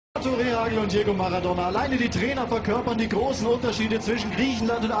Rehagel und Diego Maradona. Alleine die Trainer verkörpern die großen Unterschiede zwischen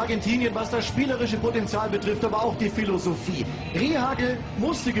Griechenland und Argentinien, was das spielerische Potenzial betrifft, aber auch die Philosophie. Rehagel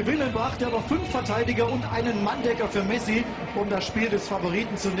musste gewinnen, brachte aber 5 Verteidiger und einen Manndecker für Messi, um das Spiel des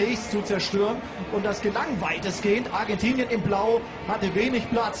Favoriten zunächst zu zerstören. Und das gelang weitestgehend. Argentinien im Blau hatte wenig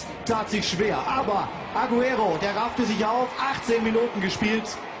Platz, tat sich schwer. Aber Agüero, der raffte sich auf, 18 Minuten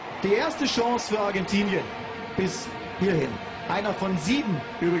gespielt. Die erste Chance für Argentinien bis hierhin. Einer von 7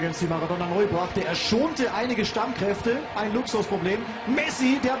 übrigens, die Maradona neu brachte. Er schonte einige Stammkräfte, ein Luxusproblem.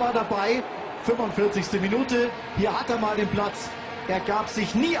 Messi, der war dabei, 45. Minute. Hier hat er mal den Platz. Er gab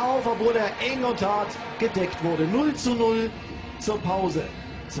sich nie auf, obwohl er eng und hart gedeckt wurde. 0:0 zur Pause.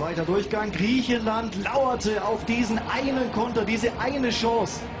 Zweiter Durchgang. Griechenland lauerte auf diesen einen Konter, diese eine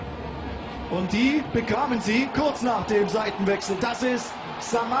Chance. Und die bekamen sie kurz nach dem Seitenwechsel. Das ist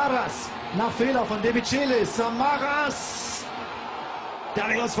Samaras. Nach Fehler von De Michelis. Samaras. Da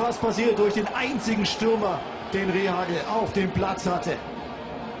wäre es fast passiert durch den einzigen Stürmer, den Rehagel auf dem Platz hatte.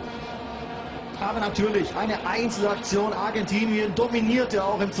 Aber natürlich eine Einzelaktion. Argentinien dominierte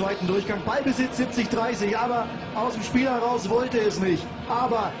auch im zweiten Durchgang. Ballbesitz 70-30, aber aus dem Spiel heraus wollte es nicht.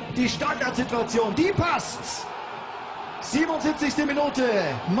 Aber die Standardsituation, die passt. 77. Minute,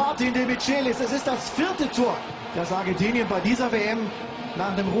 Martin De Michelis. Es ist das 4. Tor, das Argentinien bei dieser WM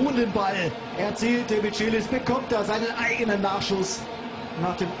nach dem ruhenden Ball erzielt. De Michelis bekommt da seinen eigenen Nachschuss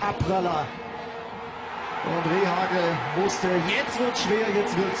nach dem Abpraller. Und Rehagel wusste, jetzt wird schwer,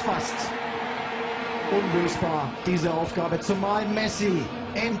 jetzt wird es fast unlösbar, diese Aufgabe. Zumal Messi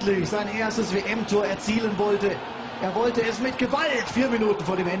endlich sein erstes WM-Tor erzielen wollte. Er wollte es mit Gewalt 4 Minuten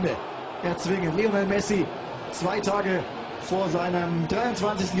vor dem Ende erzwingen. Lionel Messi, 2 Tage vor seinem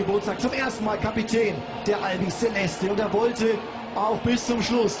 23. Geburtstag, zum ersten Mal Kapitän der Albiceleste. Und er wollte auch bis zum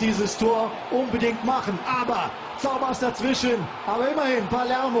Schluss dieses Tor unbedingt machen. Aber Zaubers dazwischen. Aber immerhin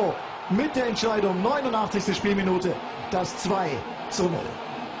Palermo mit der Entscheidung. 89. Spielminute. Das 2:0.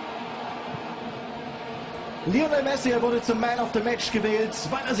 Lionel Messi, er wurde zum Man of the Match gewählt,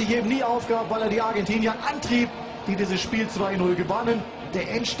 weil er sich eben nie aufgab, weil er die Argentinier antrieb, die dieses Spiel 2:0 gewannen.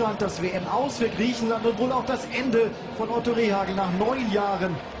 Der Endstand, das WM-Aus für Griechenland und wohl auch das Ende von Otto Rehagel nach 9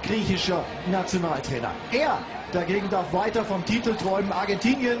 Jahren griechischer Nationaltrainer. Er dagegen darf weiter vom Titel träumen.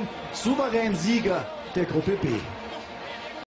 Argentinien souverän Sieger der Gruppe B.